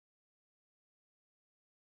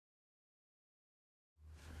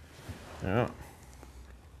Yeah.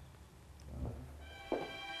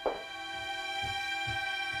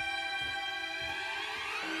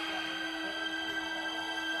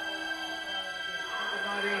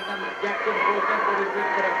 Jackson for Central District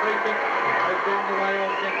for a free kick. They've gone the way of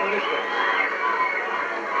Central District.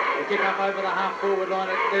 The kick up over the half-forward line.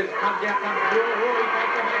 It comes out, comes through. Oh, he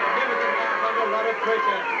takes a magnificent pass under a lot of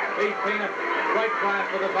pressure. He's been a great player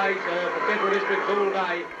for the base for Central Districts all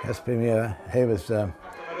day. Espy Muir, he was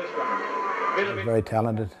very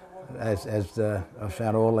talented, as I've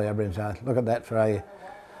found all the Aboriginals. Look at that for a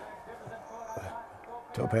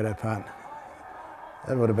torpedo punt.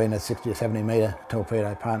 That would have been a 60 or 70 metre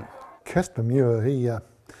torpedo punt. Casper Muir, he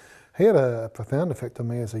had a profound effect on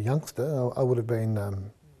me as a youngster. I would have been,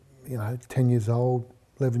 10 years old,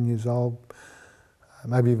 11 years old,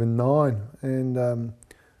 maybe even 9,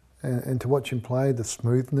 and to watch him play, the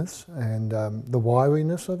smoothness and the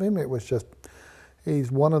wiriness of him, it was just,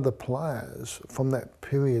 he's one of the players from that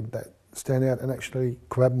period that stand out and actually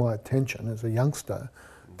grabbed my attention as a youngster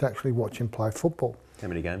to actually watch him play football. How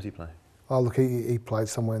many games did he play? Oh look, he played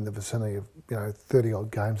somewhere in the vicinity of 30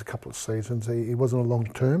 odd games, a couple of seasons. He wasn't a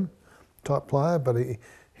long-term type player, but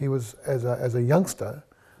he was as a youngster,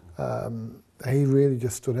 he really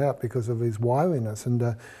just stood out because of his wiriness.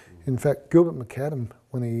 And in fact, Gilbert McAdam,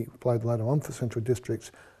 when he played later on for Central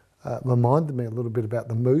Districts, reminded me a little bit about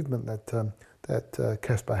the movement that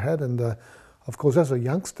Casper had. And of course, as a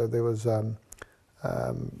youngster, there was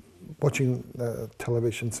watching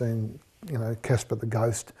television, seeing Casper the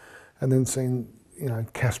Ghost. And then seeing,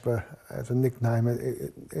 Casper as a nickname,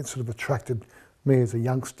 it sort of attracted me as a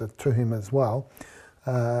youngster to him as well.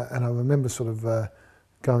 And I remember sort of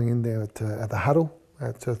going in there at the huddle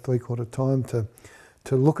at 3/4 time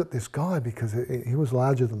to look at this guy because he was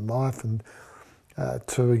larger than life and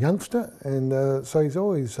to a youngster. And so he's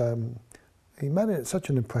always, he made such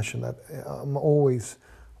an impression that I'm always,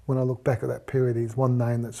 when I look back at that period, he's one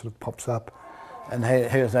name that sort of pops up. And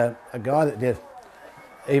he was a guy that did.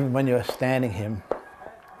 Even when you were standing him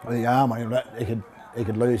with the arm, he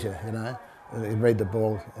could lose you, He'd read the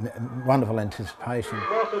ball, and wonderful anticipation.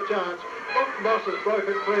 Moss a chance. Moss has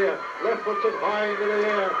broken clear. Left foot's up high into the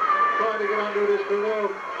air. Trying to get under it is Farrell.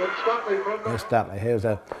 But Stutley from the... Stutley,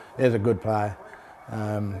 he was a good player.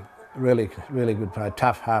 Really good player.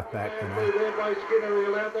 Tough halfback,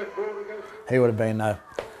 He would have been,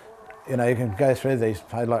 you can go through these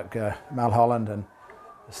players like Mulholland and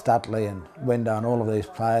Stutley and Window and all of these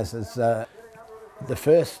players. It's, after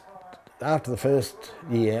the first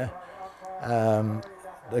year,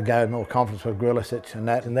 they gained more confidence with Grilicic and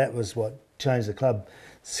that. And that was what changed the club.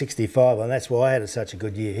 65, and that's why I had such a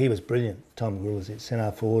good year. He was brilliant, Tom Grilicic,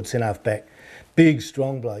 centre forward, centre back, big,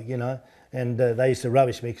 strong bloke, And they used to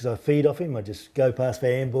rubbish me because I feed off him. I just go past for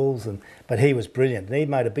handballs, but he was brilliant. And he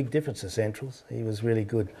made a big difference to Centrals. He was really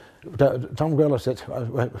good. Tom Grilicic,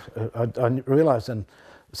 I realised and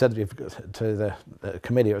said to the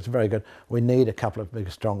committee, it was very good, we need a couple of big,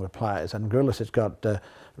 stronger players. And Grilicic got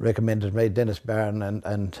recommended me, Dennis Barron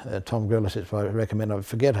and Tom Grilicic, I recommended, I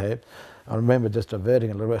forget who. I remember just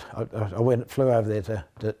diverting a little bit. I flew over there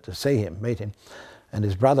to see him, meet him. And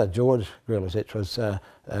his brother, George Grilicic, was a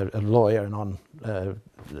lawyer and on, I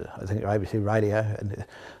think, ABC Radio.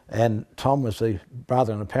 And Tom was the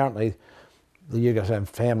brother, and apparently the Yugoslav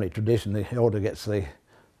family tradition, the elder gets the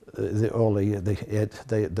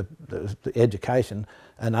education,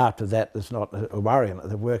 and after that there's not a worry in it,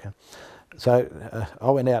 they're working. So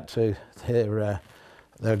I went out to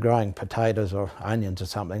they're growing potatoes or onions or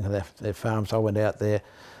something, their farms. I went out there,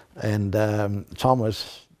 and Tom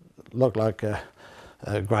looked like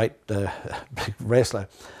a great big wrestler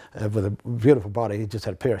with a beautiful body. He just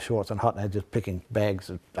had a pair of shorts and hot and just picking bags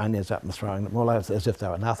of onions up and throwing them all out as if they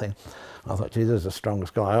were nothing. I thought, gee, this is the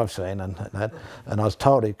strongest guy I've seen, and I was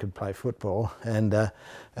told he could play football and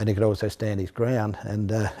he could also stand his ground.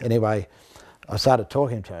 And anyway, I started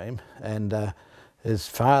talking to him, and his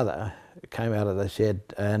father came out of the shed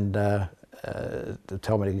and to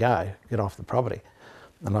tell me to get off the property.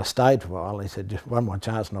 And I stayed for a while, and he said, just one more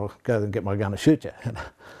chance and I'll go and get my gun and shoot you.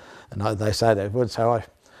 And they say they would, so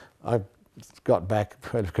I got back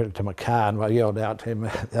to my car and I yelled out to him,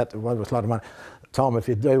 that was a lot of money, Tom, if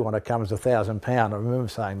you do want to come, it's £1,000. I remember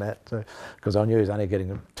saying that, because I knew he was only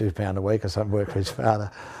getting £2 a week or something, work for his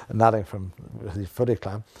father, and nothing from his footy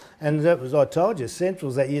club. And that was, I told you,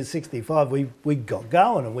 Centrals that year, 65, we got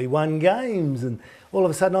going and we won games, and all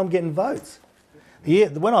of a sudden I'm getting votes. Yeah,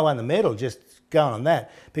 when I won the medal, just going on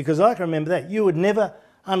that, because I can remember that. You would never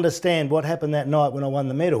understand what happened that night when I won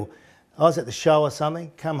the medal. I was at the show or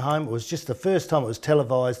something, come home, it was just the first time it was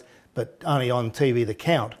televised, but only on TV, The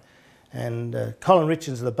Count. And Colin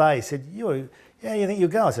Richards of the Bay said, you think you'll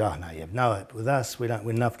go? I said, oh no, you have no hope with us, we don't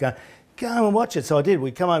win enough going. Go home and watch it. So I did.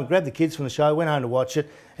 We come home, grabbed the kids from the show, went home to watch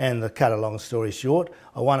it, and to cut a long story short,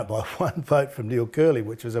 I won it by 1 vote from Neil Curley,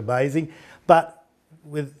 which was amazing. But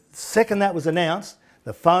with second that was announced,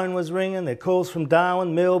 the phone was ringing, there were calls from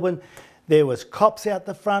Darwin, Melbourne, there was cops out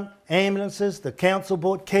the front, ambulances, the council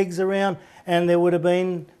brought kegs around, and there would have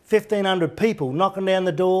been 1,500 people knocking down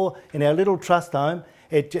the door in our little trust home,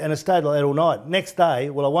 and it stayed like that all night. Next day,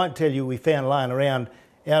 well, I won't tell you, we found laying around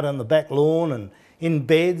out on the back lawn and in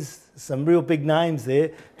beds, some real big names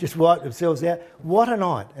there, just wiped themselves out. What a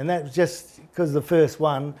night. And that was just because the first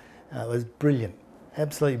one was brilliant,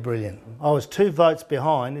 absolutely brilliant. I was 2 votes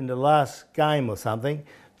behind in the last game or something,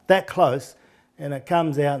 that close, and it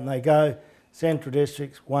comes out and they go, Central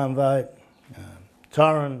Districts, 1 vote,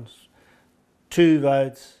 Torrens, 2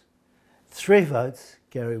 votes, 3 votes,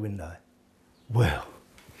 Gary Window. Well,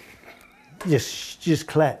 just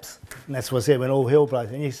collapse. And that's what I said when all hell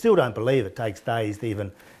breaks. And you still don't believe it takes days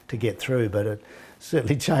to get through, but it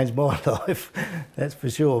certainly changed my life, that's for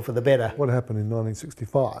sure, for the better. What happened in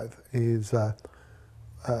 1965 is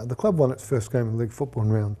the club won its first game of league football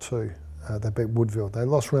in round 2. They beat Woodville. They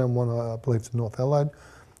lost round 1, I believe, to North Adelaide.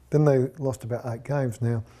 Then they lost about 8 games.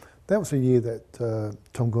 Now, that was the year that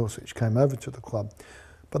Tom Gorsuch came over to the club.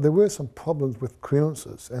 But there were some problems with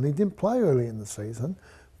clearances, and he didn't play early in the season.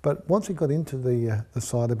 But once he got into the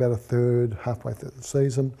side, about a third, halfway through the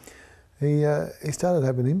season, he started to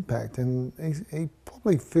have an impact, and he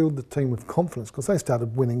probably filled the team with confidence because they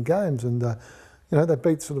started winning games, and you know, they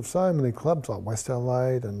beat sort of so many clubs like West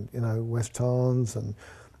Adelaide and West Torrens and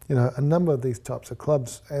a number of these types of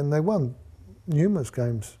clubs, and they won numerous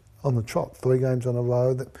games on the trot, 3 games on a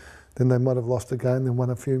row. Then they might have lost a game, then won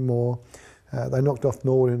a few more. They knocked off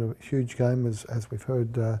Norwood in a huge game, as we've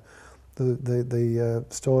heard. The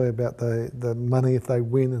story about the money if they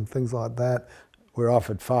win and things like that. We're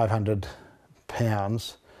offered £500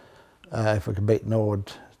 if we could beat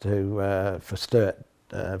Norwood for Sturt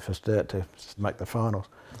to make the finals,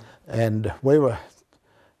 and we were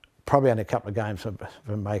probably only a couple of games from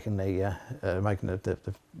making the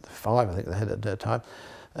 5, I think they had at that time,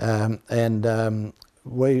 and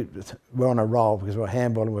we were on a roll because we were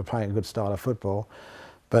handballing, we were playing a good style of football,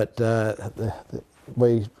 but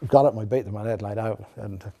we got it and we beat them on Adelaide Oval,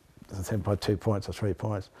 and I think by 2 points or 3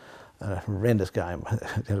 points. A horrendous game,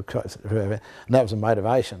 and that was a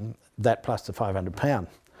motivation, that plus the £500.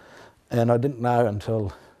 And I didn't know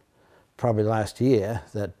until probably last year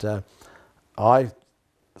that I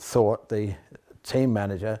thought the team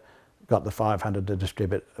manager got the 500 to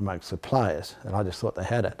distribute amongst the players, and I just thought they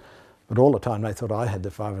had it. But all the time they thought I had the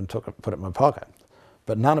 500 and put it in my pocket.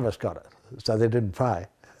 But none of us got it, so they didn't pay.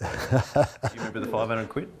 Do you remember the 500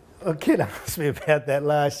 quid? A kid asked me about that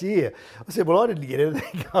last year. I said, well, I didn't get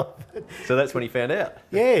anything of it. So that's when he found out?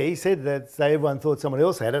 Yeah, he said that everyone thought someone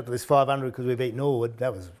else had it, this 500 because we beat Norwood.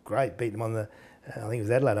 That was great, beating them on the, I think it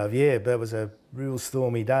was Adelaide Oval, yeah, but it was a real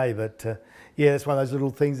stormy day. But yeah, it's one of those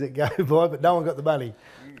little things that go by, but no one got the money.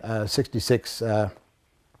 66 was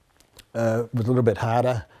a little bit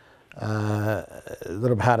harder,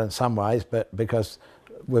 in some ways, but because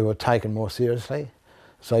we were taken more seriously.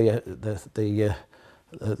 So the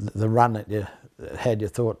run that you had, you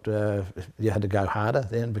thought you had to go harder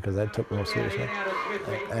then because they took more seriously.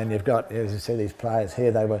 And you've got, as you see, these players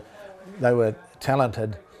here. They were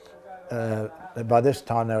talented. By this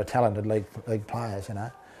time, they were talented league players,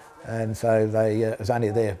 and so it was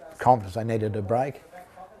only their confidence they needed to break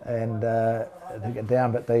and to get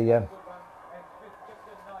down. But the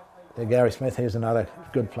Gary Smith, he's another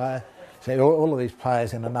good player. So all of these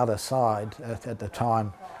players in another side at the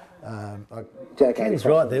time. Ken's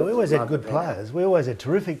right there. We always had good players. We always had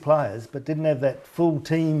terrific players, but didn't have that full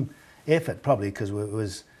team effort, probably because it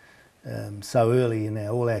was so early in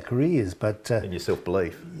all our careers. But and your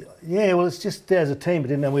self-belief. Yeah, well, it's just as a team, but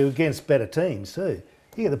didn't know we were against better teams too.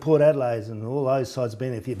 You get the Port Adelaides and all those sides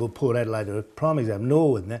being there. Well, Port Adelaide are a prime example,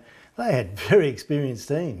 Norwood and that. They had very experienced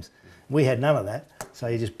teams. We had none of that. So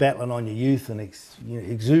you're just battling on your youth and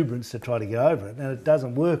exuberance to try to get over it. And it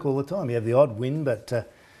doesn't work all the time. You have the odd win, but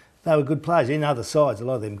they were good players. In other sides, a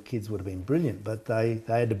lot of them kids would have been brilliant, but they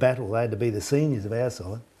had to battle. They had to be the seniors of our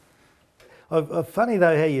side. Funny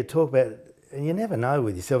though how you talk about, and you never know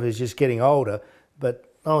with yourself, it's just getting older,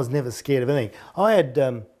 but I was never scared of anything. I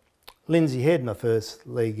had Lindsay Head in my first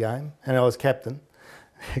league game, and I was captain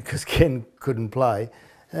because Ken couldn't play.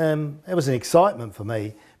 It was an excitement for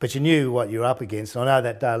me, but you knew what you were up against. I know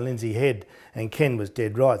that day Lindsay Head and Ken was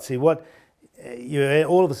dead right. See,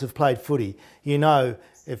 all of us have played footy. You know,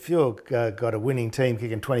 if you've got a winning team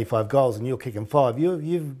kicking 25 goals and you're kicking 5,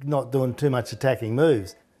 you're not doing too much attacking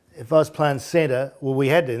moves. If I was playing centre, well, we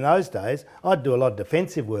had to in those days, I'd do a lot of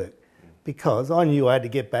defensive work because I knew I had to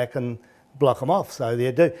get back and block them off. So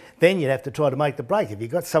then you'd have to try to make the break. If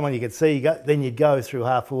you've got someone you could see, then you'd go through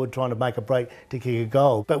half forward trying to make a break to kick a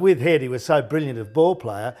goal. But with Head, he was so brilliant a ball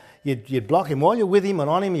player, you'd block him while you're with him and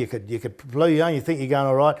on him. You could blow your own, you think you're going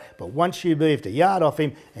all right. But once you moved a yard off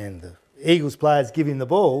him and the Eagles players give him the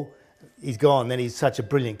ball, he's gone. Then he's such a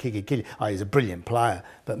brilliant kicker. Oh, he's a brilliant player.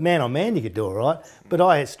 But man on man, you could do all right. But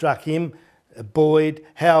I had struck him, Boyd,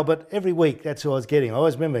 Halbert, every week. That's who I was getting. I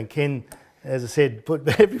always remember, and Ken, as I said, put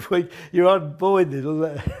every week, you're on Boyd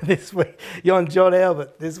this week, you're on John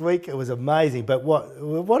Albert this week. It was amazing. But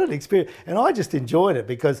what an experience. And I just enjoyed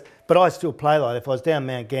it but I still play like that. If I was down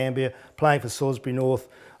Mount Gambier, playing for Salisbury North,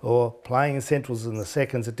 or playing in centrals in the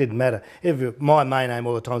seconds, it didn't matter. My main aim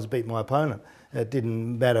all the time was to beat my opponent. It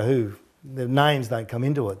didn't matter who. The names don't come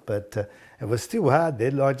into it, but it was still hard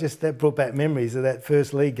then. That brought back memories of that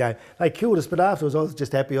first league game. They killed us, but afterwards I was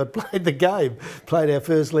just happy I'd played the game, played our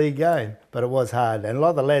first league game. But it was hard, and a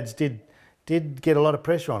lot of the lads did get a lot of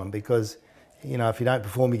pressure on them because, you know, if you don't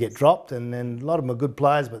perform, you get dropped, and a lot of them are good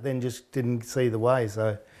players, but then just didn't see the way.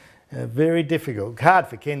 So very difficult, hard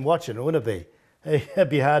for Ken watching, wouldn't it be? It'd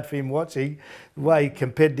be hard for him watching. The way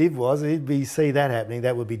competitive was, he'd see that happening.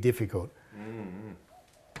 That would be difficult.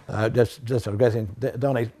 Just sort of guessing,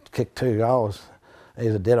 Donnie kicked 2 goals.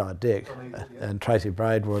 He's a dead-eyed dick. And Tracy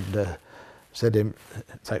Braidwood said to him,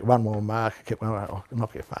 take one more mark, keep one more, I'll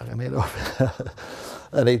knock your fucking head off.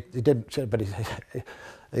 And he didn't, but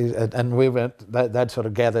and we went, they'd sort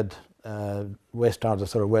of gathered, West Times had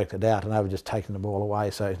sort of worked it out, and they were just taking the ball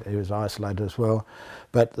away, so he was isolated as well.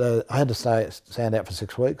 But I had to stand out for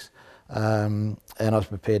 6 weeks, and I was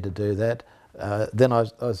prepared to do that. Then I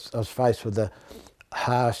was faced with the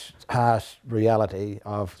harsh reality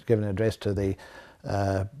of giving an address to the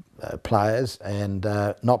players and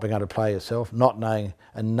not being able to play yourself, not knowing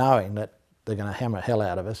that they're going to hammer hell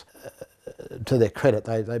out of us. To their credit,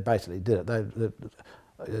 they basically did it.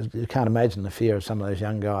 You can't imagine the fear of some of those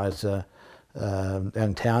young guys.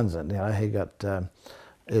 Young Townsend, you know, he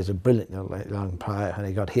was a brilliant young player, and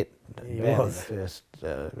he got hit badly in the first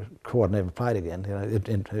quarter, never played again. You know,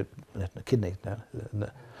 in the kidney,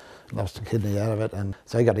 lost a kidney out of it, and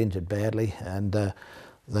so he got injured badly. And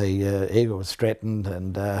the Eagle was threatened,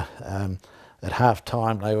 and at half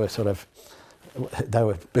time they were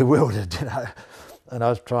bewildered, you know. And I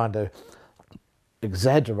was trying to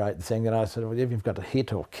exaggerate the thing, and I said, well, if you've got to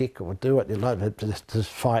hit or kick or do it, you like just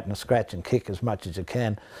fight and scratch and kick as much as you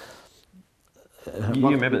can. You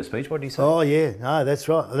remember the speech? What did he say? Oh yeah, no, that's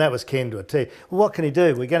right. That was Ken to a T. Well, what can he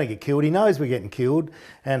do? We're going to get killed. He knows we're getting killed,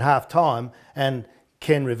 and half time, and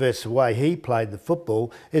Ken reverts the way he played the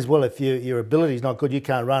football is, well, if your ability's not good, you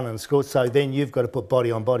can't run and score, so then you've got to put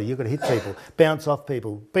body on body. You've got to hit people, bounce off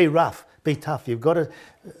people, be rough, be tough. You've got to,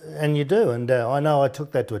 and you do. And I know I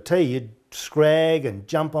took that to a T. You'd scrag and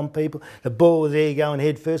jump on people. The ball was there going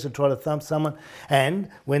head first and try to thump someone. And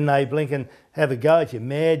when they blink and have a go at you,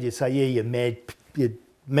 mad, you say, yeah, you're mad, you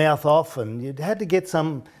mouth off, and you had to get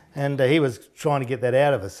some, and he was trying to get that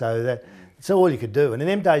out of us, so that's all you could do. And in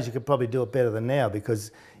them days you could probably do it better than now,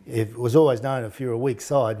 because it was always known if you're a weak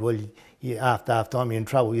side, well, after half time you're in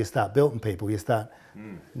trouble, you start belting people, you start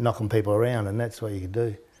knocking people around, and that's what you could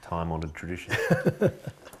do. Time-honoured tradition.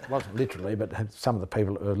 It wasn't literally, but some of the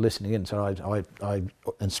people that were listening in, so I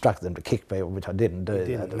instructed them to kick people, which I didn't do.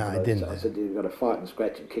 No, he didn't. So I said, you've got to fight and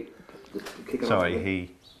scratch and kick.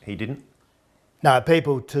 Sorry, he didn't? No,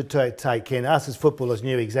 people to take Ken, us as footballers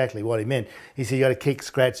knew exactly what he meant. He said you got to kick,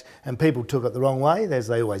 scratch, and people took it the wrong way, as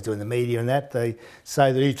they always do in the media and that. They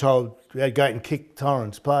say that he told you had to go out and kick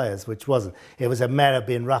Torrance players, which wasn't. It was a matter of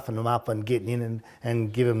being roughing them up and getting in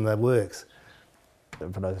and give them the works.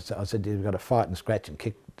 But I said you've got to fight and scratch and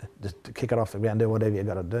kick, just to kick it off the ground, do whatever you've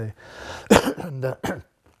got to do. And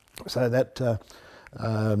so that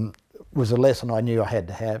was a lesson I knew I had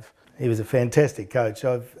to have. He was a fantastic coach.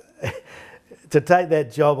 To take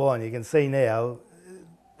that job on, you can see now,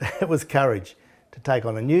 it was courage to take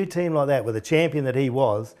on a new team like that with a champion that he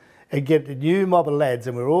was, and get a new mob of lads,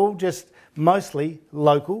 and we're all just mostly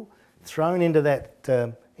local, thrown into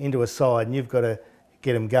that into a side, and you've got to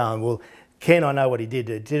get them going. Well, Ken, I know what he did.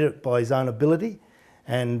 He did it by his own ability,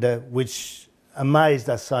 and which amazed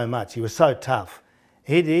us so much. He was so tough.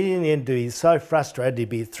 He in the end, he's so frustrated. He'd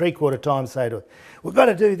be three-quarter time say to us, we've got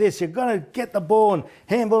to do this. You've got to get the ball and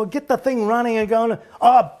handball, get the thing running and going,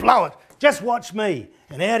 oh, blow it. Just watch me.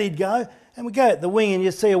 And out he'd go. And we go at the wing and you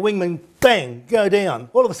see a wingman, bang, go down.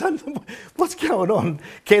 All of a sudden, what's going on?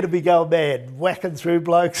 Ken would be going mad, whacking through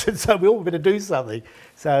blokes, and so we all better do something.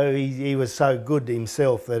 So he was so good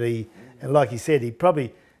himself that and like he said, he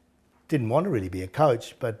probably didn't want to really be a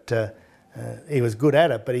coach, but he was good at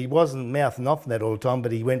it, but he wasn't mouthing off that all the time,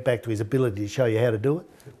 but he went back to his ability to show you how to do it,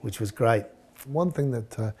 which was great. One thing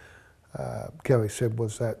that Gary said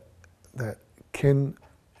was that Ken,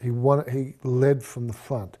 he led from the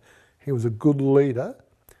front. He was a good leader,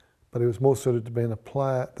 but he was more suited to being a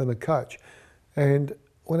player than a coach. And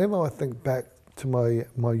whenever I think back to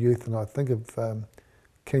my youth and I think of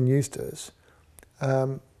Ken Eustice,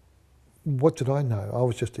 what did I know? I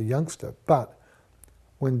was just a youngster. But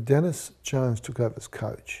when Dennis Jones took over as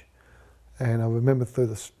coach, and I remember through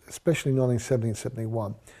this, especially 1970 and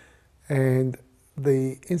 71, and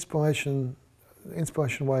the inspiration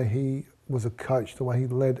way he was a coach, the way he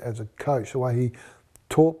led as a coach, the way he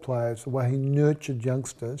taught players, the way he nurtured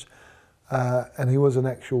youngsters, and he was an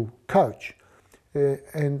actual coach.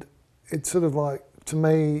 And it's sort of like, to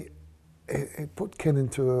me, it put Ken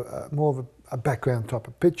into more of a background type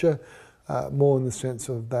of picture, more in the sense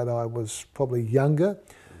of that I was probably younger.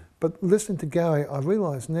 But listening to Gary, I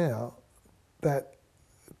realise now that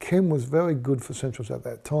Ken was very good for Centrals at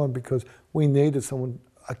that time because we needed someone,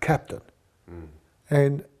 a captain,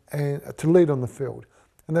 and to lead on the field.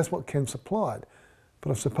 And that's what Ken supplied. But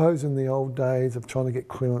I suppose in the old days of trying to get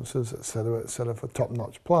clearances, et cetera, for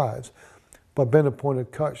top-notch players, by being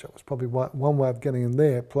appointed coach, that was probably one way of getting in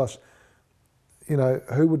there. Plus, you know,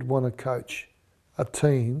 who would want to coach a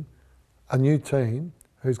team, a new team,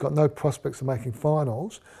 who's got no prospects of making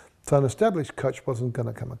finals? So an established coach wasn't going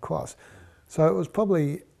to come across. So it was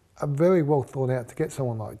probably a very well thought out to get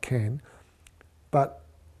someone like Ken. But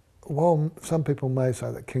while some people may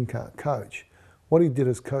say that Ken can't coach, what he did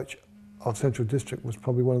as coach of Central District was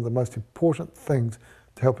probably one of the most important things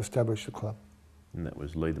to help establish the club. And that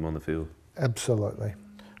was lead them on the field. Absolutely.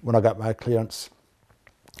 When I got my clearance,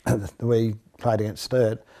 we played against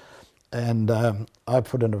Sturt, and I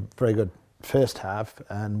put in a very good first half,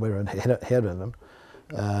 and we were ahead of them,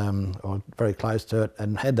 or very close to it,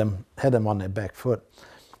 and had them on their back foot.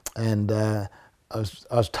 And I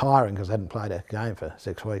was tiring because I hadn't played a game for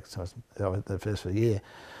 6 weeks. I was the first of the year,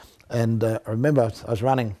 and I remember I was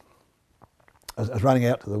running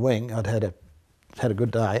out to the wing. I'd had a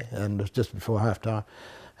good day, and it was just before half time.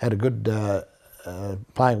 Had a good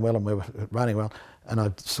playing well, and we were running well. And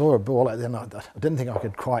I saw a ball, and then I didn't think I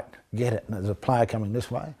could quite get it. And there was a player coming this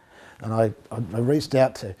way, and I reached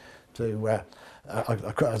out to I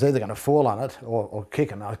was either going to fall on it or kick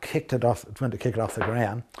it. And I kicked it off. Went to kick it off the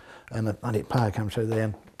ground, and the bloody player comes through there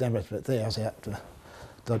and damaged it there. I was out.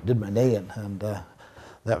 Did my knee in, and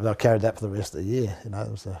I carried that for the rest of the year. You know, it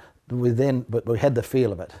was but we had the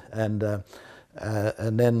feel of it, and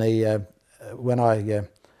then when I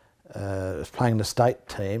was playing the state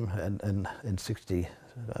team in 60,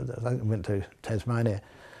 I think I went to Tasmania.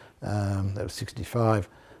 That was 65.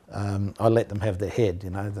 I let them have their head, you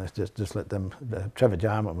know. Just let them. Trevor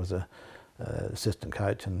Jarman was a assistant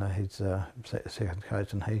coach, and he's a second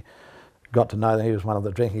coach, and he got to know that he was one of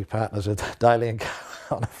the drinking partners with Daly and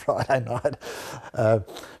Co on a Friday night.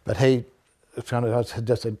 But he kind of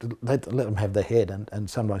just let them have their head, and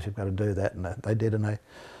sometimes you've got to do that, and they did, and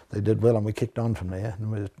they did well, and we kicked on from there.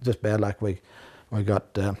 And it was just bad luck. We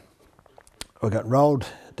got rolled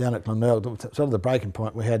down at Glenelg. Sort of the breaking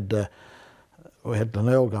point. We had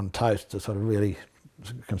Glenelg on toast to sort of really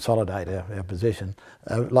consolidate our position.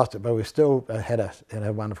 Lost it, but we still had a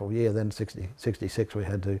wonderful year. Then 66 we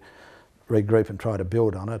had to regroup and try to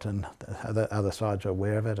build on it, and the other sides were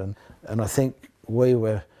aware of it, and I think we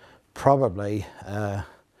were probably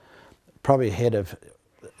ahead of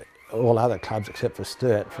all other clubs except for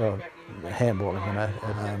Sturt for handballing, you know.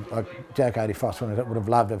 And, like Jack 84 would have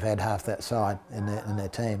loved to have had half that side in their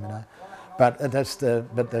team, you know. But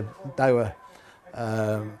they were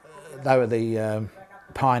the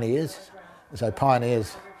pioneers. So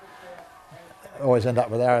pioneers always end up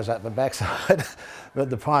with arrows up the backside. But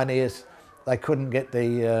the pioneers, they couldn't get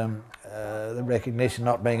the recognition,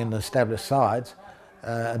 not being in the established sides,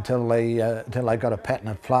 until they got a pattern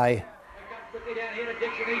of play.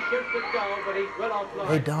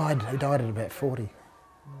 He died at about 40,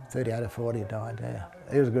 38 or 40. He died. Yeah,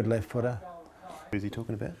 he was a good left footer. Who's he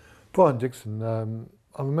talking about? Brian Dixon.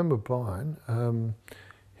 I remember Brian.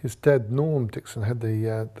 His dad Norm Dixon had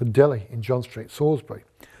the deli in John Street, Salisbury,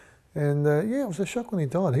 and yeah, it was a shock when he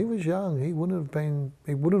died. He was young. He wouldn't have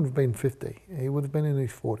been 50. He would have been in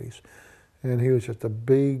his 40s, and he was just a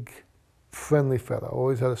big, friendly fella.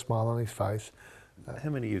 Always had a smile on his face. How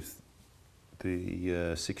many of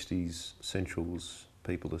the 60s Centrals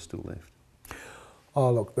people are still left?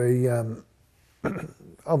 Oh look, the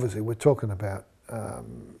obviously we're talking about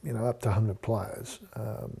you know, up to 100 players.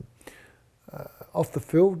 Off the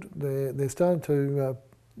field, they're starting to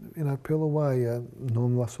you know, peel away.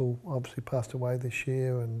 Norm Russell obviously passed away this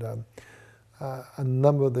year, and a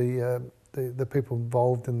number of the people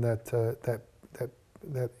involved in that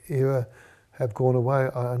era have gone away.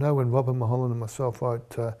 I know when Robert Mulholland and myself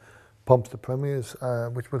wrote Pomps to Premiers,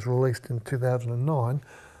 which was released in 2009,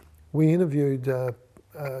 we interviewed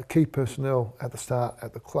key personnel at the start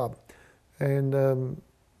at the club, and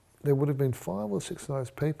there would have been 5 or 6 of those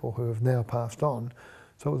people who have now passed on.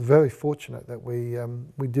 So it was very fortunate that we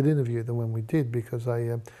did interview them when we did, because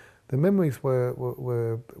the memories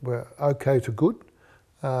were okay to good,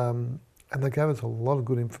 and they gave us a lot of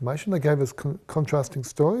good information. They gave us contrasting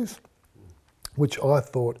stories, which I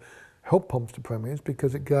thought helped Pomps to Premiers,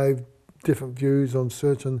 because it gave different views on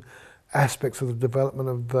certain aspects of the development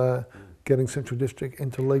of getting Central District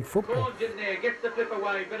into league football. Corns in there, gets the flip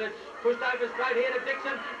away, but it's pushed over straight here to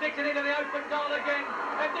Dixon. Dixon into the open goal again,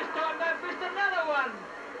 and this time they've missed another one.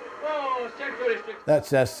 Oh, Central District.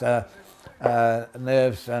 That's just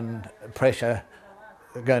nerves and pressure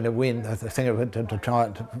going to win. I think of it to try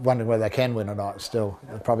to wonder whether they can win or not still.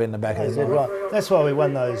 Probably in the back of the mind. Right. That's why we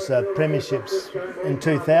won those premierships in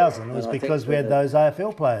 2000, was because we had those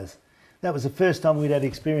AFL players. That was the first time we'd had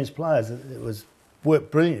experienced players. It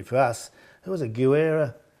worked brilliant for us. There was a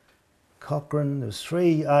Guerra, Cochrane, there was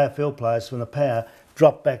 3 AFL players from the Power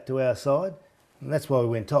dropped back to our side. And that's why we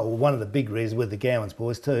went top. Well, one of the big reasons with the Gowans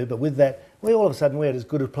boys too, but with that, we all of a sudden we had as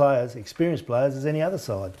good of players, experienced players, as any other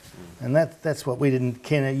side. And that's what we didn't,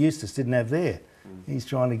 Ken Eustice didn't have there. He's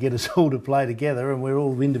trying to get us all to play together, and we're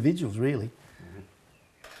all individuals really.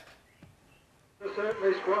 They're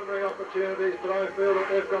certainly squandering opportunities, but I feel that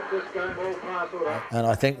they've got this game all parcelled up. And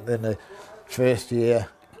I think in the first year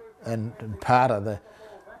and part of the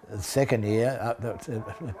second year,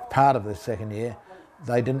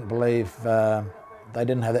 they didn't believe, they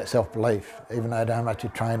didn't have that self-belief, even though how much you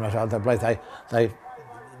train, they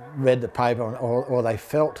read the paper or they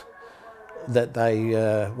felt that they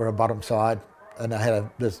were a bottom side, and they had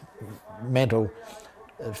this mental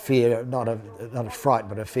fear, not a fright,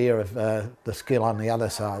 but a fear of the skill on the other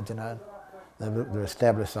side, you know, the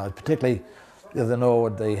established side, particularly the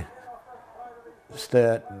Norwood, the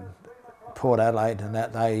Sturt and Port Adelaide, and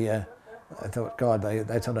that I thought, God,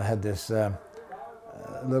 they sort of had this a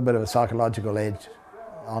little bit of a psychological edge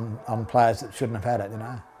on players that shouldn't have had it, you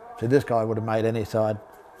know. So this guy would have made any side.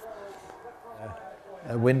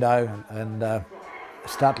 Window and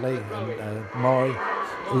Stutley and Maury.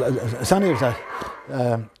 Sonny was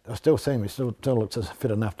I still see him, he still looks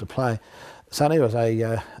fit enough to play. Sonny was I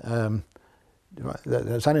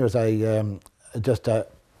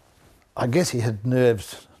guess he had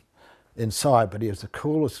nerves inside, but he was the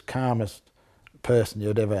coolest, calmest person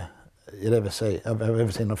you'd ever see. I've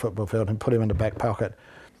ever seen on a football field, and put him in the back pocket.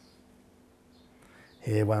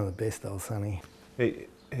 Yeah, one of the best, old Sonny.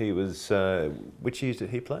 He was, which years did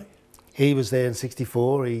he play? He was there in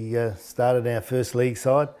 '64. He started our first league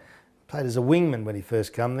side. Played as a wingman when he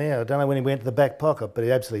first come there. I don't know when he went to the back pocket, but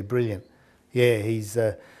he's absolutely brilliant. Yeah,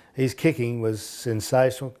 his kicking was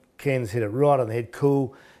sensational. Ken's hit it right on the head,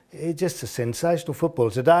 cool. He's just a sensational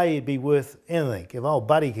footballer. Today he'd be worth anything. If old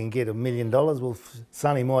Buddy can get $1 million, well,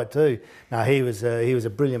 Sonny might too. No, he was a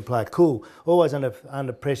brilliant player. Cool. Always under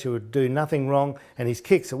pressure, would do nothing wrong. And his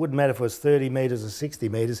kicks, it wouldn't matter if it was 30 metres or 60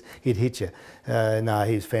 metres, he'd hit you. No,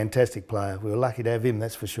 he was a fantastic player. We were lucky to have him,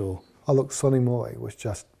 that's for sure. Oh look, Sonny Moy was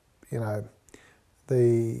just, you know,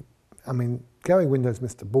 Gary Window's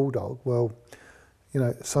Mr. Bulldog. Well, you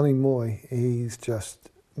know, Sonny Moy, he's just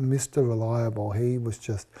Mr. Reliable. He was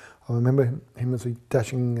just, I remember him as a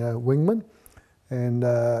dashing wingman, and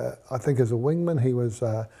I think as a wingman he was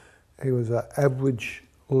an average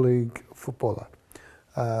league footballer.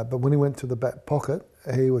 But when he went to the back pocket,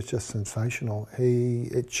 he was just sensational.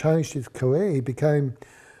 It changed his career. He became,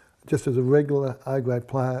 just as a regular A-grade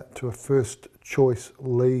player, to a first choice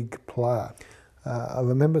league player. I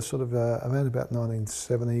remember sort of around about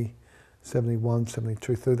 1970, 71,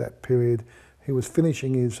 72, through that period, he was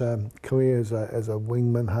finishing his career as a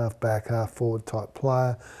wingman, half-back, half-forward type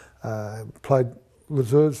player. Played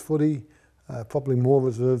reserves footy, probably more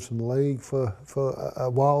reserves than league for a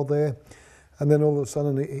while there. And then all of a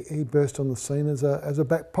sudden he burst on the scene as a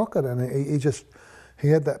back pocket, and he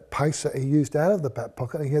had that pace that he used out of the back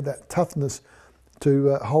pocket. He had that toughness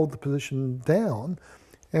to hold the position down,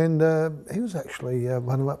 and he was actually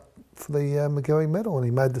runner-up for the McGarry medal, and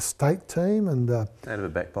he made the state team and out of a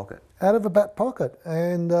back pocket. Out of a back pocket,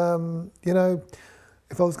 and you know,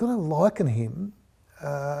 if I was going to liken him,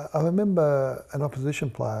 I remember an opposition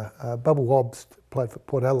player, Bubble Wobbs, played for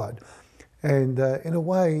Port Adelaide, and in a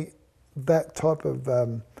way, that type of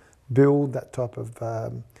build, that type of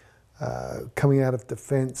coming out of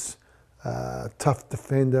defence, tough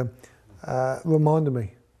defender, reminded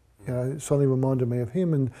me. You know, Sonny reminded me of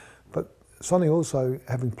him, but Sonny also,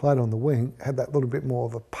 having played on the wing, had that little bit more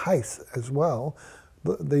of a pace as well,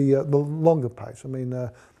 the longer pace. I mean,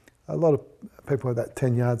 a lot of people have that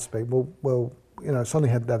 10-yard speed. Well, you know, Sonny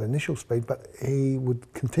had that initial speed, but he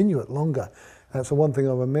would continue it longer. And it's the one thing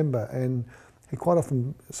I remember. And he quite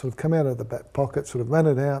often sort of come out of the back pocket, sort of ran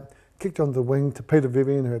it out, kicked onto the wing to Peter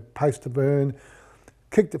Vivian, who had pace to burn,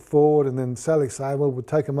 kicked it forward, and then Sally Sable would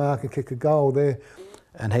take a mark and kick a goal there.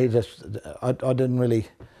 And he just, I don't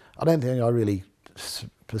think I really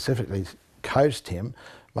specifically coached him.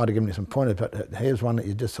 Might have given me some pointers, but here's one that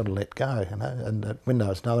you just sort of let go, you know, and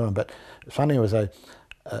Window's another one. But Sonny was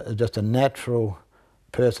just a natural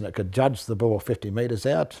person that could judge the ball 50 metres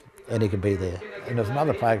out, and he could be there. And there's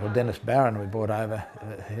another player called Dennis Barron we brought over.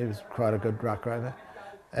 He was quite a good ruck rover.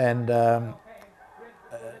 And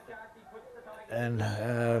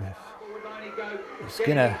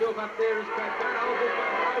Skinner.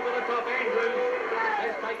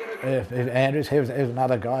 Andrews, he was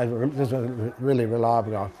another guy. This was a really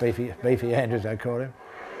reliable guy, beefy Andrews, they called him.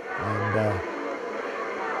 And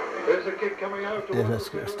there's a kick coming out there's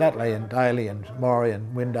Statley and Daly and Morrie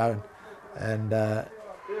and Window, and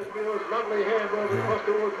lovely hand across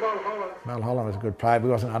towards Mulholland. Mulholland was a good player, but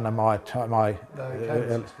he wasn't under my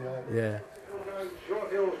yeah.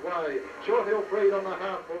 Short Hill's way. Short Hill freed on the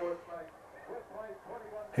half forward.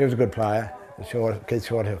 He was a good player. Keith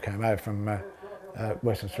Shorthill came over from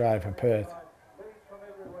Western Australia, from Perth.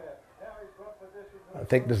 I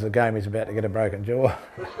think this is a game he's about to get a broken jaw.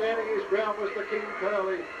 The standing his ground was the King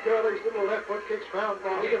Curly. Curly's little left foot kicks found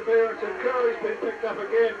by interference, and Curly's been picked up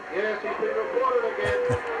again. Yes, he's been reported again.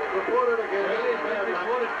 Reported again. He's been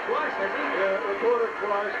reported twice, has he? Yeah, reported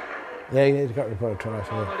twice. Yeah, he's got reported twice.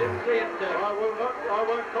 Yeah. I didn't see it. I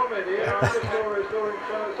won't comment here. I just saw him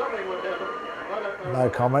something would happen. I don't know. No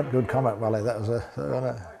comment. Good comment, Wally. That was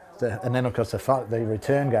and then of course the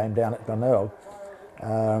return game down at Glenelg.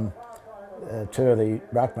 Two of the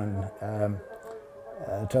ruckmen,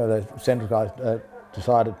 two of the central guys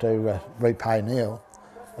decided to repay Neil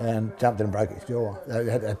and jumped in and broke his jaw.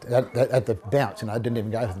 At the bounce, you know, didn't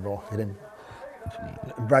even go for the ball. He didn't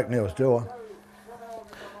broke Neil's jaw.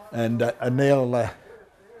 And Neil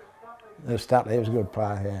Stutley, he was a good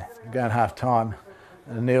player, yeah. Going half time,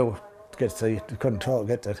 and Neil couldn't talk,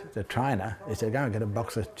 get the trainer. He said, go and get a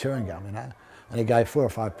box of chewing gum, you know. And he gave 4 or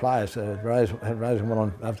 5 players, Rose and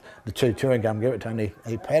Will, the chewing gum, give it to him.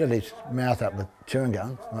 He patted his mouth up with chewing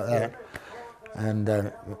gum, like that. And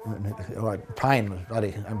pain was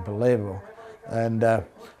bloody unbelievable. And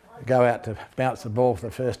go out to bounce the ball for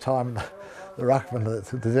the first time. The ruckman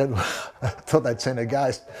thought they'd seen a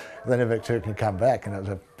ghost. They never could come back, and it was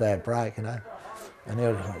a bad break, you know. And he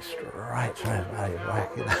was like straight bloody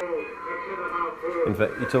whack, you know. In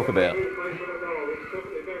fact, you talk about,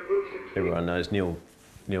 everyone knows Neil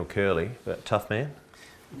Curley, but tough man.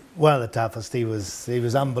 One of the toughest. He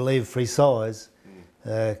was unbelievable for his size.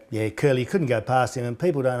 Yeah, Curley, you couldn't go past him, and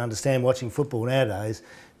people don't understand watching football nowadays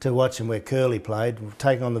to watch him where Curley played,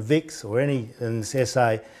 taking on the Vicks or any in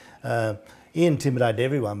SA. He intimidated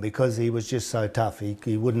everyone because he was just so tough.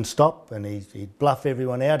 He wouldn't stop, and he'd bluff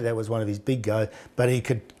everyone out. That was one of his big goals, but he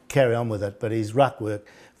could carry on with it. But his ruck work,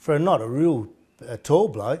 for not a real tall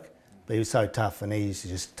bloke, but he was so tough, and he used to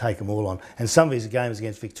just take them all on. And some of his games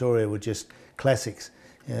against Victoria were just classics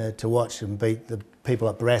to watch and beat the people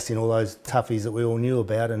up Brassy and all those toughies that we all knew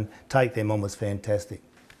about, and take them on was fantastic.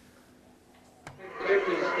 The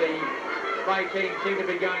team seem to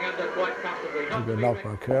be going under quite comfortably. He got knocked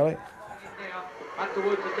by Curley. Up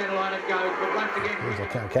towards the centre line it goes, but once again... I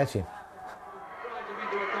can't catch him. Drives him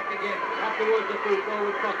into attack again, up towards the full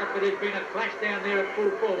forward pocket, but there's been a flash down there at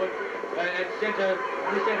full forward, at centre,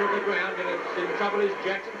 in the centre of the ground, and it's in trouble is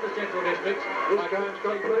Jackson for Central Districts. This game's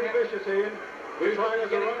got pretty vicious, Ian. Who's trying to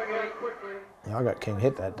get running out quickly? Yeah, I got King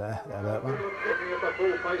hit that day, that one. Looking at the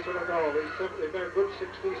full face of the goal, he's about good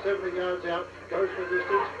 60, 70 yards out, goes for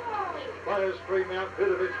distance. Players stream out,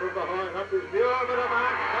 Vidovic from behind, up his view over the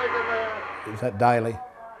mark, taken there. Is that Daly? Taken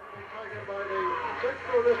by the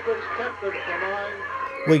Central District's captain for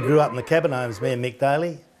 9. We grew up in the cabin homes, me and Mick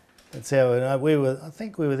Daly. That's how I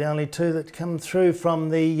think we were the only two that come through from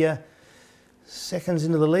the seconds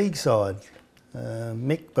into the league side.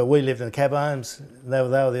 Mick, but we lived in the cab homes. They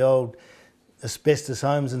were the old asbestos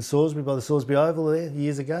homes in Salisbury by the Salisbury Oval there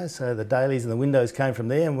years ago. So the Dailies and the Windows came from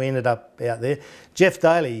there, and we ended up out there. Jeff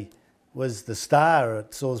Daly was the star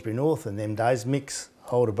at Salisbury North in them days, Mick's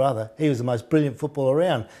older brother. He was the most brilliant footballer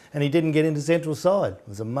around, and he didn't get into central side. It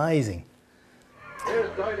was amazing. Here's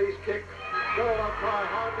Daly's kick. Goal on try,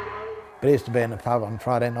 hardly moved. But he used to be in the pub on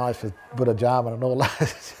Friday nights with Buddha Jarman and all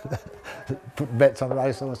those bets on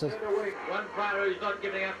racehorses. One player who's not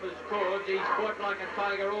giving up his cause. He's fought like a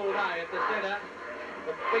tiger all day at the centre.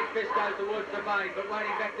 The big fist goes towards the main, but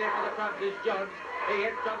waiting back there for the front is Johns. He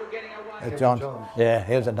had trouble getting away. Johns. Yeah,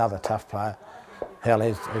 he was another tough player. Hell,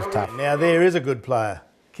 he's tough. Now there is a good player.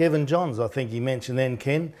 Kevin Johns, I think he mentioned then,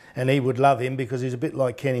 Ken, and he would love him because he's a bit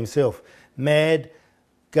like Ken himself. Mad,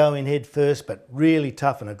 go in head first, but really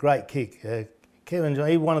tough and a great kick. Kevin Johns,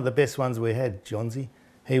 he's one of the best ones we had, Johnsy.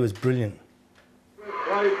 He was brilliant.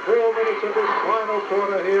 Played 4 minutes of this final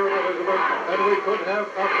quarter here in Elizabeth, and we could have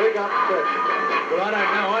a big upset. Well, I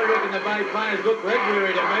don't know. I reckon the Bay players look regular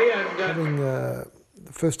to me. And Having, the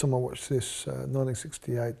first time I watched this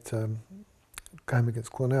 1968 game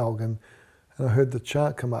against Glenelg, and I heard the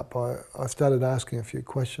chart come up, I started asking a few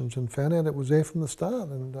questions and found out it was there from the start.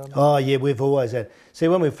 And oh yeah, we've always had. See,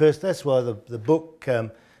 when we first, that's why the book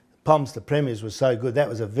Poms the Premiers was so good. That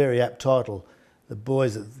was a very apt title. The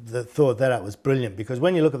boys that thought that up was brilliant, because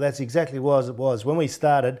when you look at that's exactly as it was. When we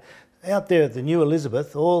started, out there at the New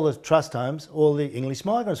Elizabeth, all the trust homes, all the English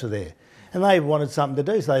migrants were there. And they wanted something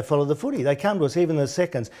to do, so they followed the footy. They come to us, even the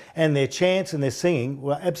seconds, and their chants and their singing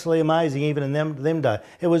were absolutely amazing, even in them day.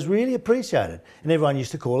 It was really appreciated, and everyone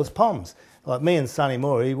used to call us Poms. Like me and Sonny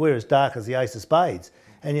Moore, we're as dark as the ace of spades,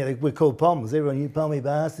 and you know, we're called Poms. Everyone, you pommy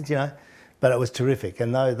bastards, you know. But it was terrific,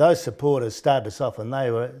 and those supporters started us off, and they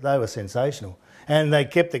were sensational, and they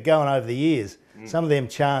kept it going over the years. Some of them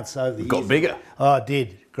chants over the years Got bigger. Oh, it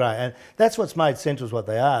did. Great. And that's what's made Centrals what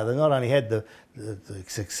they are. They not only had the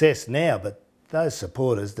success now, but those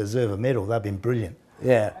supporters deserve a medal. They've been brilliant.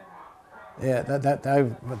 Yeah, yeah.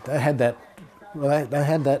 They had that. Well, they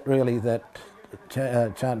had that really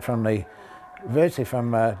chant from virtually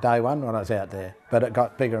from day one when I was out there. But it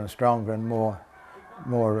got bigger and stronger and more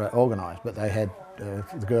organised. But they had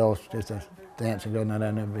the girls just dancing good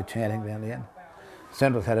and they'd be chanting down the end.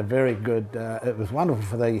 Centrals had a very good. It was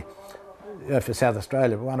wonderful for South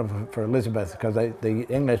Australia, but wonderful for Elizabeth, because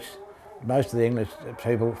most of the English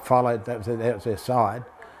people followed, that was their side,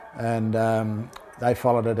 and they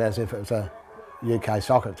followed it as if it was a UK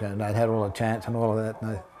soccer team. They'd had all the chants and all of that,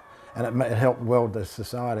 and it helped weld the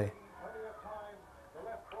society.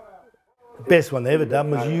 The best one they ever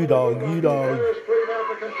done was You Dog, You Dog.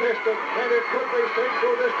 Contested, and it could be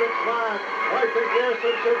Central District's mark. I think yes,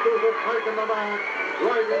 and Centrals have taken the mark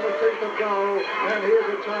right in the teeth of goal. And here's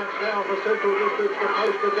a chance now for Central Districts to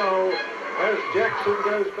post a goal as Jackson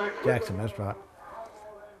goes back. Jackson, that's right.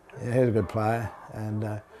 Yeah, he's a good player,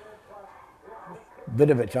 and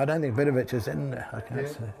Vidovic. I don't think Vidovic is in there. I can't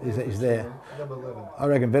see. He's there. Number 11. I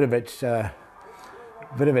reckon Vidovic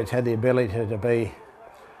had the ability to be,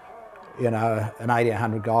 you know, an 80,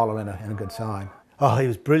 100 goaler in a good side. Oh, he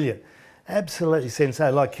was brilliant. Absolutely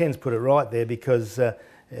sensational. Like Ken's put it right there, because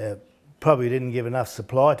probably didn't give enough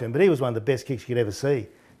supply to him, but he was one of the best kicks you could ever see.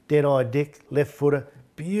 Dead-eye Dick, left footer,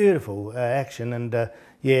 beautiful action, and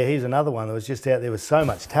yeah, he's another one that was just out there with so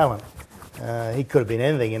much talent. He could have been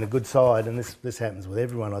anything in a good side, and this happens with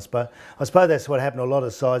everyone, I suppose. I suppose that's what happened to a lot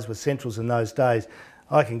of sides with Centrals in those days.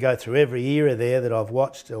 I can go through every era there that I've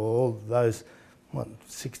watched, or all those,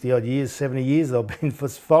 60-odd years, 70 years that I've been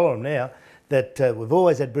following them now, that we've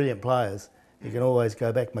always had brilliant players. You can always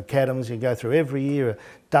go back, McAdams, you can go through every year,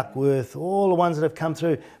 Duckworth, all the ones that have come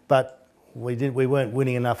through, but we weren't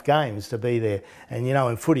winning enough games to be there. And you know,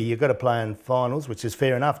 in footy, you've got to play in finals, which is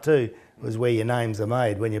fair enough too, was where your names are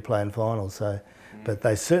made when you play in finals. So, but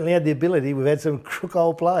they certainly had the ability. We've had some crook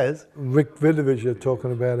old players. Rick Vidovic you're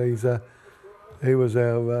talking about, he was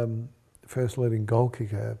our first leading goal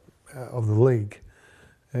kicker of the league.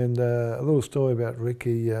 And a little story about Rick,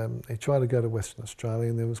 he tried to go to Western Australia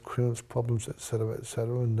and there was clearance problems, etc.,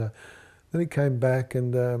 and then he came back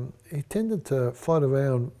and he tended to fight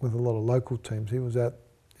around with a lot of local teams. He was at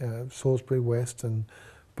Salisbury West and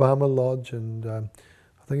Barmer Lodge, and I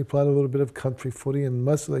think he played a little bit of country footy, and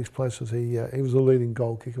most of these places he was a leading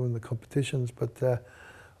goal kicker in the competitions. But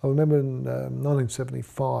I remember in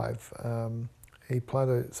 1975 he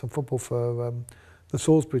played some football for the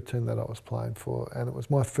Salisbury team that I was playing for, and it was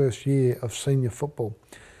my first year of senior football,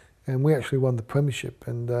 and we actually won the premiership,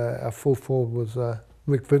 and our full forward was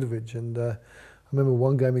Rick Vidovic, and I remember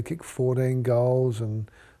one game he kicked 14 goals, and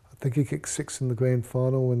I think he kicked 6 in the grand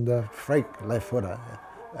final, and Freak left footer,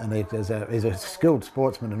 and he's a skilled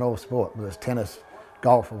sportsman in all sport, whether it's tennis,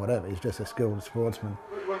 golf or whatever. He's just a skilled sportsman.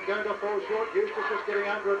 Good one, going to fall short. Eustice is getting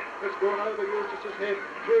under it. It's gone over Eustace's head.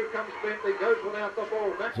 Through comes Bentley, goes without the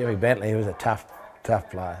ball. Jimmy Bentley, he was a tough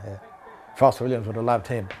player. Yeah. Foss Williams would have loved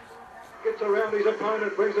him. Gets around his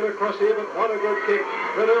opponent, brings it across here, but not a good kick.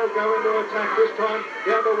 Liddell go into attack this time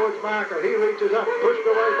down towards Marker. He reaches up, pushed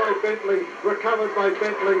away by Bentley, recovered by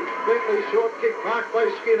Bentley. Bentley short kick marked by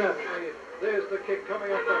Skinner. There's the kick coming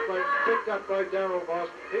off the plate, picked up by Darryl Moss.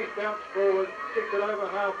 He's bounced forward, kicked it over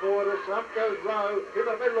half forward. Up goes Rowe in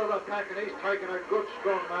the middle of the pack, and he's taken a good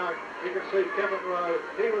strong mark. You can see Kevin Rowe.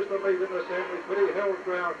 He was the lead in the sandwich, but he held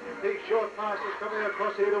ground. These short passes coming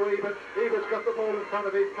across here to Eben. Eben's got the ball in front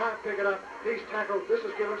of him, can't pick it up. He's tackled. This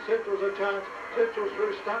has given Central's a chance. Central's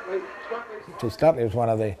through Stutley. Stutley was one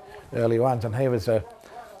of the early ones, and he was a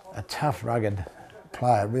tough, rugged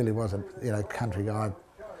player. Really was a country guy.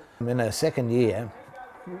 In our second year,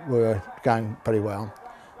 we were going pretty well,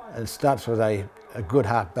 and Stutz was a good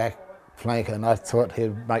half-back flanker, and I thought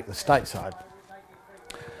he'd make the state side.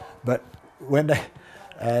 But when they,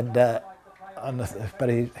 but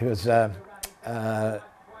he was got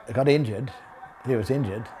injured. He was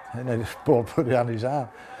injured, and the ball put it on his arm.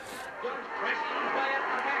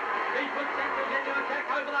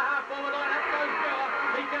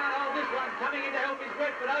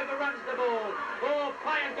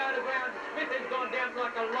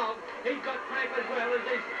 He's got cramp as well, as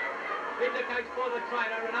this indicates for the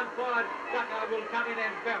trainer, and umpire Ducker will come in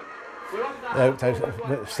and bounce.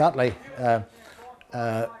 Stutley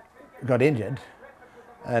got injured,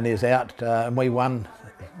 and he's out, and we won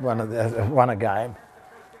a game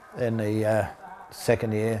in the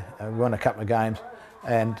second year. We won a couple of games,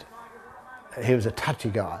 and he was a touchy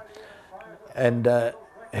guy, and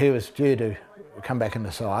he was due to come back in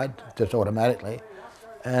the side just automatically,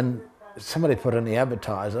 and somebody put in the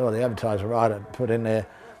advertiser, or the advertiser writer put in there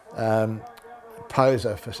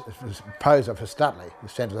poser for Stutley,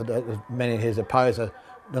 meaning he's a poser,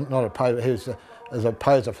 not a poser, he was a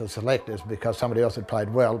poser for selectors because somebody else had played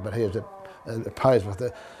well, but he was a poser with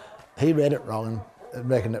the. He read it wrong and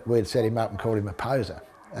reckoned that we'd set him up and called him a poser,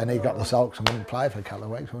 and he got the sulks and wouldn't play for a couple of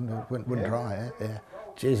weeks, wouldn't try. Yeah.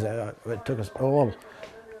 Geez, it took us all,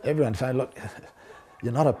 everyone saying, look,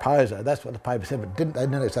 you're not a poser. That's what the paper said, but didn't they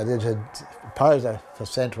nearly say there's a poser for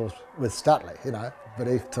Centrals with Stutley, but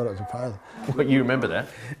he thought it was a poser. But you remember that?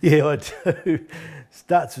 Yeah, I do.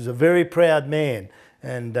 Stutz was a very proud man,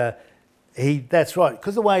 and that's right,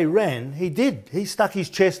 because the way he ran, he stuck his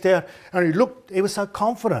chest out, and he was so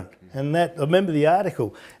confident, and that, I remember the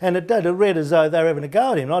article, and it read as though they were having a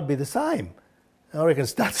go at him, and I'd be the same. I reckon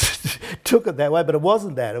Stutz took it that way, but it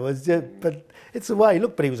wasn't that. It was just, but it's the way he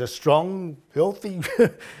looked. But he was a strong, healthy,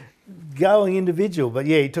 going individual. But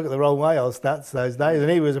yeah, he took it the wrong way, old Stutz, those days,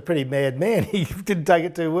 and he was a pretty mad man. He didn't take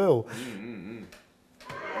it too well. From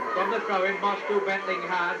the throw-in, Moss still battling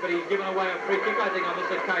hard, but he's given away a free kick, I think, on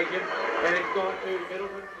this occasion, and it's gone to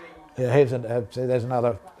Middleton. Yeah, there's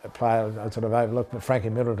another player I sort of overlooked, but Frankie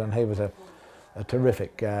Middleton. He was a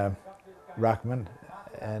terrific ruckman.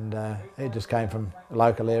 And he just came from a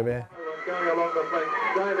local area. Going along the flank,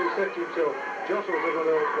 Daly sets himself, jostles a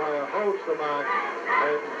little player, holds the mark,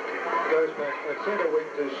 and goes back at centre wing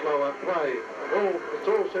to slower play. It's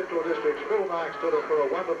all Central District's full marks to them for a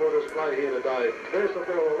wonderful display here today. There's the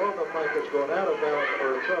ball along the flank, it's gone out of balance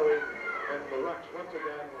for a throw-in, and the Rucks once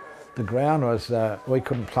again. The ground was, we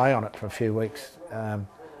couldn't play on it for a few weeks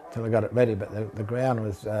till I got it ready, but the ground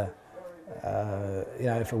was,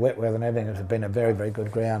 for wet weather and everything, it's been a very, very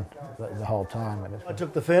good ground the whole time. I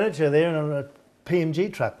took the furniture there on a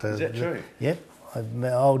PMG truck. Is that true? Yep.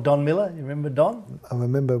 Old Don Miller, you remember Don? I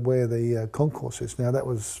remember where the concourse is now. That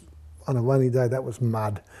was, on a rainy day, that was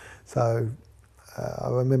mud. So I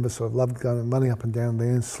remember sort of running up and down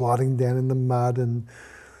there and sliding down in the mud. And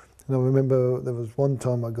I remember there was one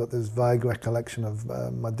time I got this vague recollection of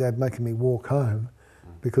my dad making me walk home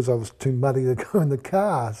because I was too muddy to go in the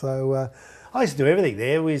car. So I used to do everything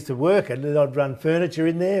there. We used to work, and I'd run furniture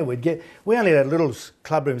in there. We only had little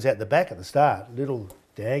club rooms out the back at the start, little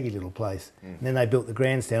daggy little place. And then they built the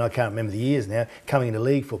grandstand. I can't remember the years now. Coming into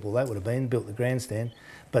league football, that would have been, built the grandstand.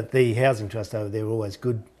 But the housing trust over there were always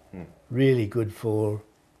good, really good for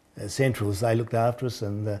Centrals. They looked after us,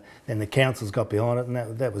 and then the councils got behind it,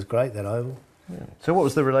 and that was great, that oval. Yeah. So what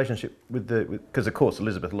was the relationship with because of course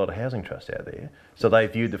Elizabeth, a lot of housing trusts out there, so they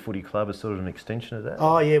viewed the footy club as sort of an extension of that?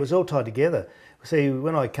 Oh yeah, it was all tied together. See,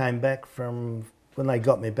 when I came back when they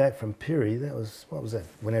got me back from Pirrie, that was, what was that,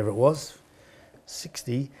 whenever it was,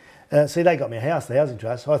 60, See, they got me a house, the Housing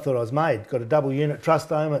Trust. I thought I was made. Got a double unit trust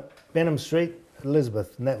home at Benham Street,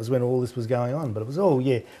 Elizabeth, and that was when all this was going on. But it was all,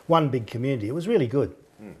 one big community. It was really good.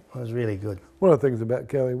 It was really good. One of the things about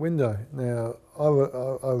Gary Window, now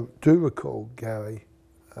I do recall Gary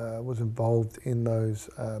was involved in those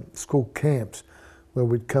school camps where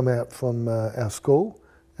we'd come out from our school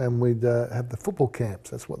and we'd have the football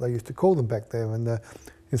camps. That's what they used to call them back there, and the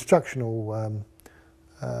instructional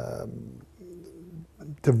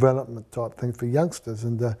development type thing for youngsters.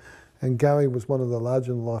 And Gary was one of the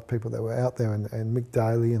larger than life people that were out there, and Mick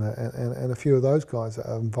Daly and a few of those guys that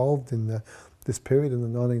are involved in this period in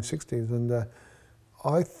the 1960s. And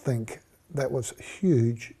I think that was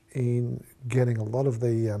huge in getting a lot of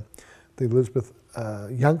the Elizabeth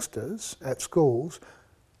youngsters at schools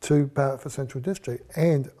to Barrett for Central District.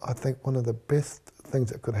 And I think one of the best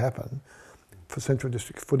things that could happen for Central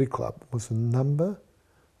District Footy Club was the number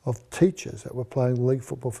of teachers that were playing league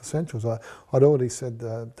football for Centrals. I'd already said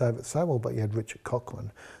David Sawell, but you had Richard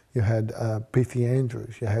Cochran, you had Beefy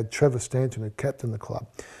Andrews, you had Trevor Stanton, who captained the club.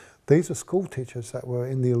 These are school teachers that were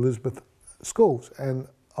in the Elizabeth schools, and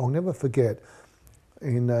I'll never forget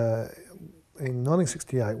in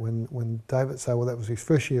 1968 when David Sawell, that was his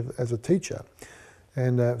first year as a teacher,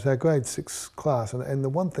 and it was our grade 6 class, and the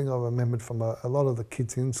one thing I remembered from a lot of the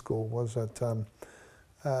kids in school was that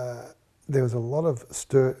there was a lot of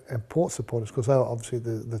Sturt and Port supporters, because they were obviously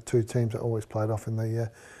the two teams that always played off in the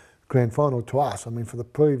grand final to us. I mean, for the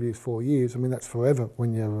previous 4 years, I mean, that's forever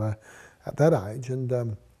when you're at that age. And I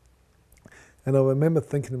remember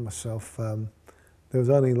thinking to myself, there was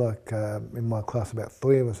only in my class about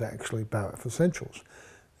 3 of us actually Barrett for Centrals.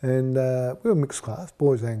 And we were a mixed class,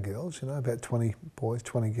 boys and girls, about 20 boys,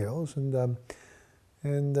 20 girls.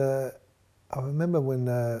 And I remember when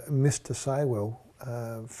Mr. Sawell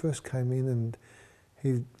first came in, and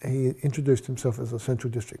he introduced himself as a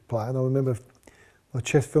Central District player, and I remember my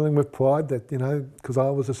chest filling with pride that, because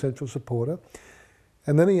I was a Central supporter.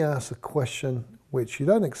 And then he asked a question which you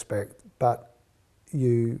don't expect, but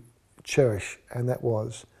you cherish, and that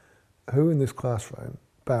was, who in this classroom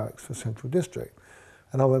barracks for Central District?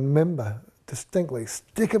 And I remember distinctly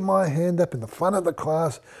sticking my hand up in the front of the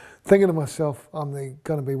class, thinking to myself, I'm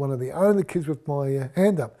going to be one of the only kids with my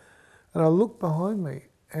hand up. And I looked behind me,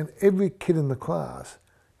 and every kid in the class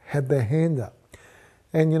had their hand up.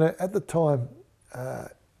 And, at the time,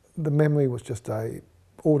 the memory was just a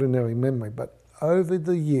ordinary memory. But over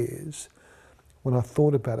the years, when I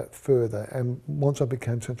thought about it further, and once I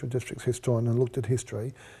became Central District's historian and looked at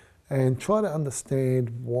history, and tried to understand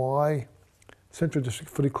why Central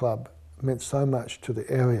District Footy Club meant so much to the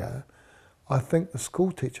area, I think the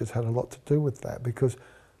school teachers had a lot to do with that, because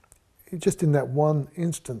just in that one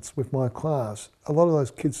instance with my class, a lot of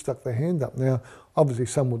those kids stuck their hand up. Now, obviously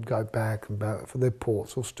some would go back and Barrett for their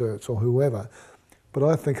Ports or Sturts or whoever, but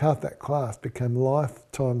I think half that class became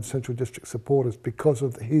lifetime Central District supporters because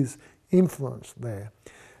of his influence there.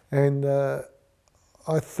 And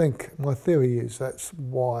I think, my theory is that's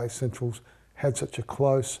why Centrals had such a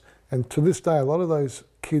close, and to this day, a lot of those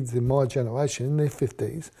kids in my generation, in their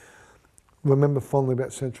 50s, remember fondly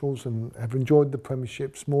about Centrals and have enjoyed the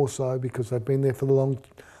premierships more so because they've been there for the long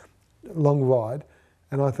ride.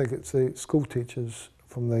 And I think it's the school teachers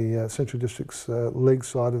from the Central District's league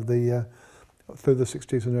side of through the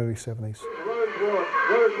 60s and early 70s.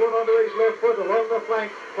 Rosewood onto his left foot along the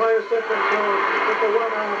flank. Players set themselves with the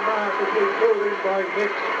one-arm mark as being pulled in by Mix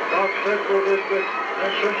of Central District. And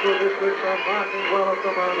Central Districts are marking well at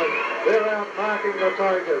the moment. They're out marking the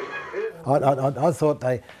Tigers. I thought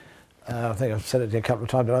they, I think I've said it a couple of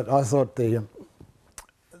times, but I thought the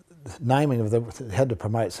naming of had to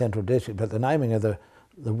promote Central District, but the naming of the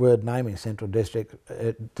word naming Central District,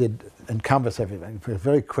 it did encompass everything.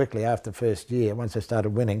 Very quickly after the first year, once they started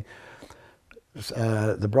winning,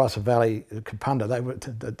 the Barossa Valley, Kapunda,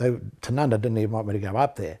 Tanunda didn't even want me to go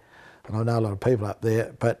up there. And I know a lot of people up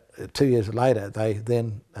there, but 2 years later they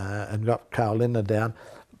then had got Carl Linder down,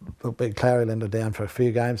 big Clary Linder down for a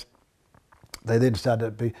few games. They then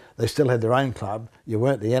started to they still had their own club. You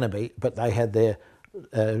weren't the enemy, but they had their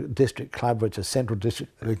district club, which is Central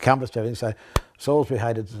District, encompassed everything. So Salisbury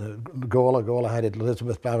hated Gawler hated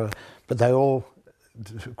Elizabeth, but they all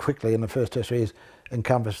quickly in the first 2 years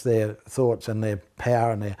encompassed their thoughts and their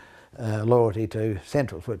power and their loyalty to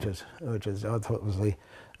Centrals, which is I thought was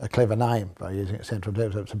a clever name by using it, Central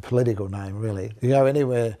District. It's a political name, really. You go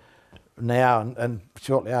anywhere now, and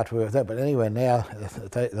shortly after that, but anywhere now,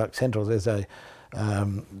 like Centrals, they're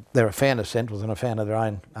a fan of Centrals and a fan of their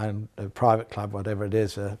own private club, whatever it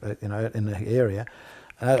is, in the area.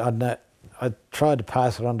 And I tried to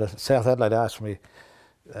pass it on to South Adelaide. Asked me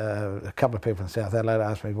a couple of people in South Adelaide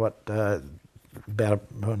asked me what about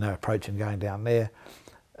when they were approaching going down there,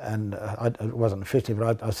 and it wasn't officially,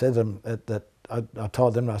 but I said to them that I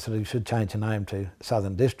told them, I said, you should change your name to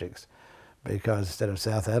Southern Districts, because instead of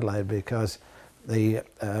South Adelaide, because the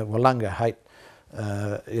Wollonga hate,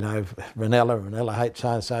 you know, Ranella hate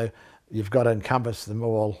so you've got to encompass them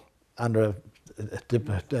all under a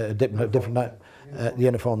different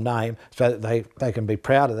uniform name, so that they can be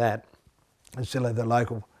proud of that and still have the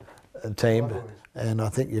local team. And I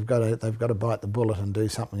think they've got to bite the bullet and do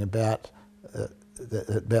something about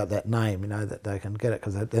that name, you know, that they can get it,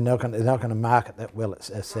 because they're not going to market that well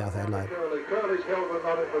as South Adelaide. Curly's held but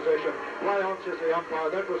not in possession. Play on, says the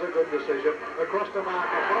umpire. That was a good decision. Across the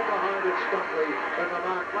marker, from behind it's Stuntley, and the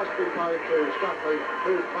mark must be paid to Stuntley,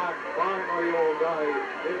 who's marked finally all day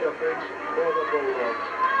in defence for the Bulldogs.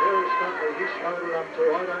 There is Stuntley. He slowed it up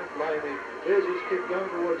too. I don't blame him. Here's his kick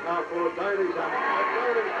going towards half forward. Daly's up. And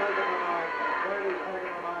Daly's taken the mark. Daly's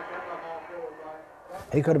taken the mark at the half forward line.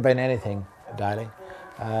 He could have been anything, Daly.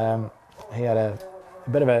 He had a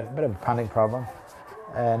bit of a punting problem,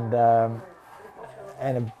 and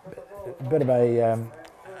a bit of a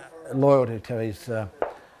loyalty to his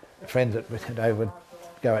friends that they would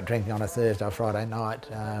go out drinking on a Thursday or Friday night.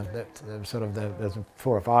 There's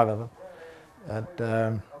 4 or 5 of them.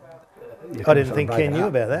 I didn't think Ken knew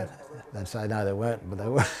about that. They'd say no, they weren't, but they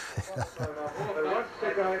were. Once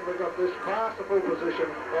again, we've got this masterful position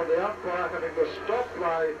of the umpire having to stop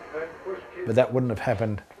play and push kids. But that wouldn't have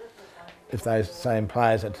happened if those same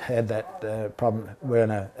players had that problem were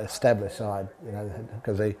in an established side, you know,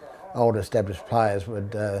 because the older established players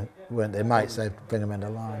weren't their mates, they'd bring them into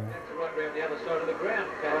line. Right round the other side of the ground.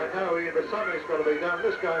 I know, Ian, but something's got to be done.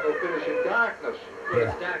 This game will finish in darkness. Yeah.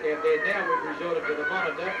 It's dark out there now. We've resorted to the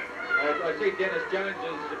monitor. I see Dennis Jones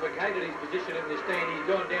has vacated his position in the stand. He's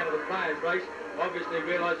gone down to the players' race, obviously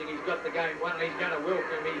realising he's got the game won. He's going to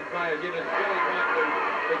welcome his players in. It's really right to,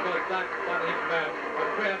 because Doug's done him a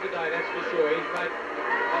proud today, that's for sure.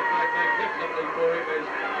 I've made magnificently for him as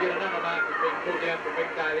yet another mark has been pulled down for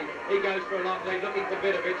Mick Daly. He goes for a long lead, looking for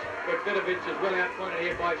Vidovic, but Vidovic is well out pointed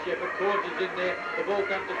here by Shepherd. Cords is in there. The ball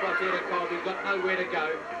comes across here to Colby. He's got nowhere to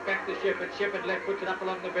go. Back to Shepherd. Shepherd left, puts it up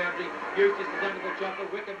along the boundary. Eustice is under the chopper.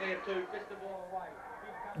 Wickham there too. Fist the ball away.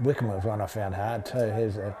 Wickham was one I found hard too.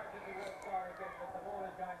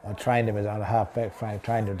 I trained him as on a half-back frame,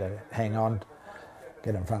 trained him to hang on,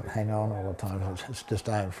 get in front and hang on all the time. Just to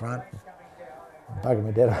stay in front. Bugging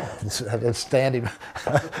me dead. I'd stand him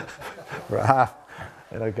for a half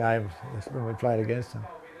in a game when we played against him.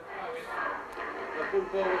 The full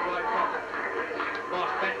forward right pocket.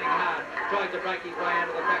 Moss battling hard. Tries to break his way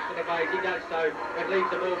out of the back of the base. He does so, but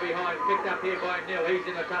leaves the ball behind. Picked up here by Nil. He's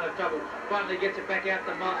in a ton of trouble. Finally gets it back out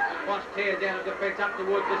to Moss. Moss tears out of defence up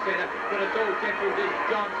towards the centre. But it's all central to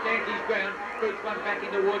John. Stands his ground. Boots one back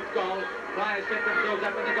in towards goal. Players set themselves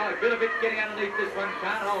up in the goal. Vidovic getting underneath this one.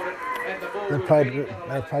 Can't hold it. And the ball They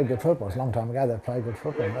played good football. It's a long time ago they played good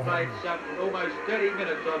football. They've played almost 30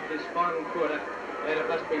 minutes of this final quarter. And it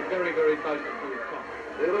must be very, very close to full time.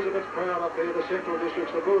 The Elizabeth's crowd up here, the Central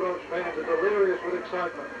Districts, the Bulldogs fans are delirious with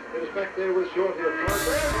excitement. It is back there with Shorty. Dennis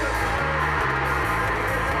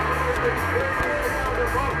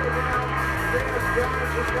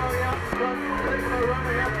Jones is going out in front. People are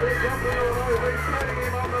running up there, jumping all over. He's patting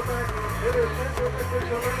him on the back. It is Central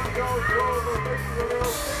Districts 11 goals, 12 for Beaton the Real.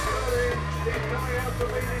 6-13. He's coming out to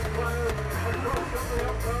meet his players. Across from the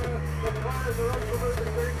umpire. The players are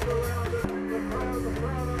absolutely being surrounded. The crowd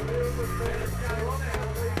up here.